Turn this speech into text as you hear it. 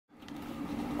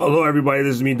Hello everybody,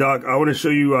 this is me, Doc. I want to show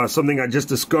you something I just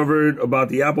discovered about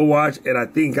the Apple Watch, and I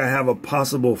think I have a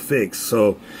possible fix.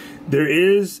 So there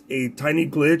is a tiny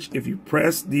glitch if you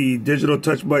press the digital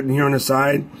touch button here on the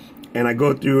side, and I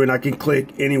go through and I can click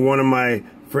any one of my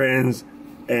friends,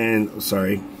 and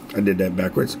sorry, I did that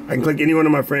backwards. I can click any one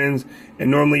of my friends, and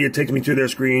normally it takes me to their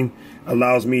screen,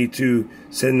 allows me to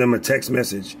send them a text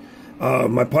message.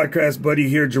 My podcast buddy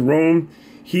here, Jerome,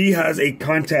 he has a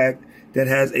contact that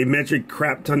has a metric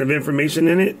crap ton of information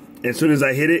in it. As soon as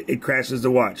I hit it, it crashes the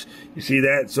watch. You see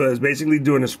that? So it's basically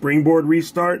doing a springboard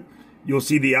restart. You'll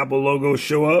see the Apple logo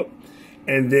show up,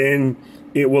 and then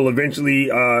it will eventually,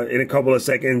 in a couple of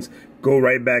seconds, go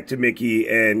right back to Mickey,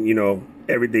 and you know,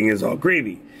 everything is all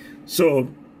gravy. So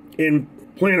in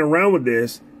playing around with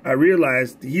this, I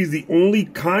realized he's the only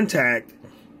contact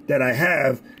that I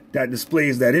have that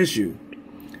displays that issue.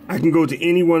 I can go to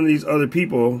any one of these other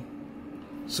people,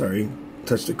 sorry,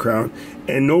 touch the crown,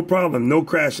 and no problem, no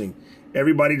crashing.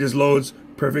 Everybody just loads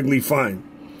perfectly fine.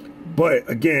 But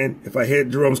again, if I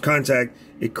hit Jerome's contact,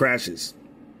 it crashes.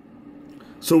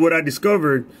 So what I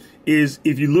discovered is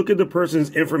if you look at the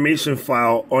person's information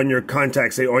file on your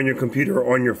contact, say on your computer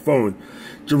or on your phone,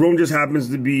 Jerome just happens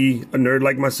to be a nerd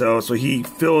like myself, so he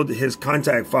filled his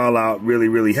contact file out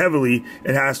really heavily.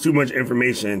 It has too much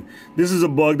information. This is a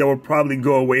bug that will probably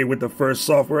go away with the first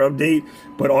software update,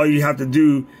 but all you have to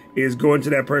do is go into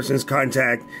that person's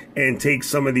contact and take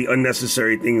some of the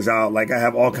unnecessary things out. Like I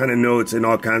have all kind of notes and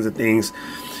all kinds of things,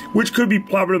 which could be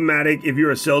problematic if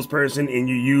you're a salesperson and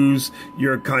you use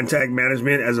your contact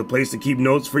management as a place to keep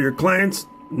notes for your clients.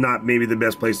 Not maybe the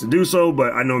best place to do so,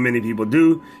 but I know many people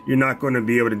do. You're not going to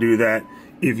be able to do that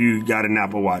if you got an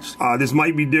Apple Watch. This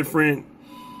might be different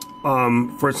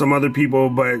for some other people,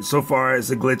 but so far it's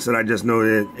a glitch that I just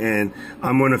noted, and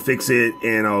I'm going to fix it,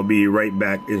 and I'll be right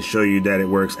back and show you that it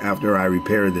works after I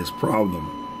repair this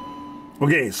problem.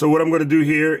 Okay, so what I'm going to do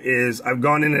here is I've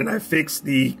gone in and I fixed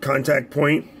the contact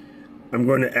point. I'm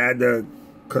going to add the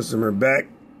customer back.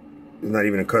 He's not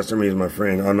even a customer, he's my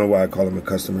friend. I don't know why I call him a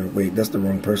customer. Wait, that's the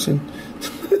wrong person.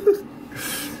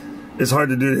 It's hard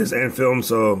to do this and film,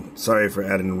 so sorry for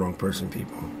adding the wrong person,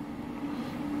 people.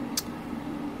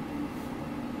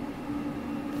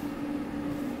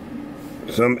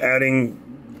 So I'm adding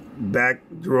back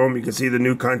Jerome. You can see the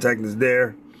new contact is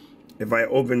there. If I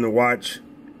open the watch,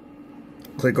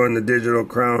 click on the digital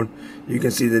crown, you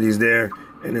can see that he's there.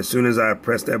 And as soon as I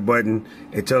press that button,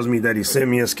 it tells me that he sent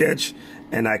me a sketch,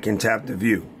 and I can tap the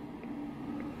view.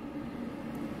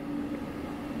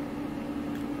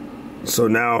 So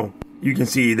now you can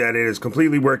see that it is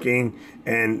completely working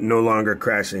and no longer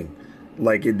crashing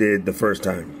like it did the first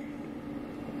time.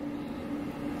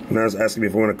 Now it's asking me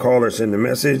if I want to call or send a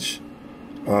message.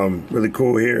 Really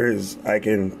cool here is I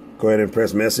can go ahead and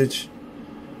press message,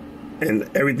 and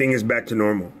everything is back to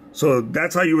normal. So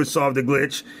that's how you would solve the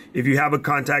glitch. If you have a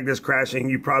contact that's crashing,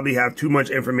 you probably have too much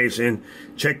information.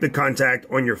 Check the contact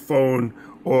on your phone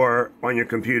or on your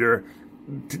computer.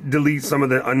 Delete some of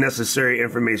the unnecessary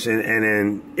information, and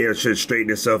then it should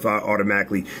straighten itself out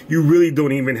automatically. You really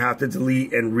don't even have to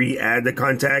delete and re-add the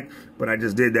contact, but I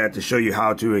just did that to show you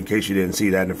how to, in case you didn't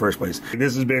see that in the first place.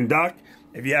 This has been Doc.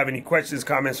 If you have any questions,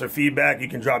 comments, or feedback, you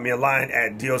can drop me a line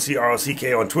at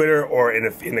DOCROCK on Twitter or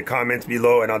in the comments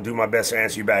below, and I'll do my best to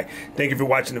answer you back. Thank you for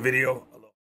watching the video.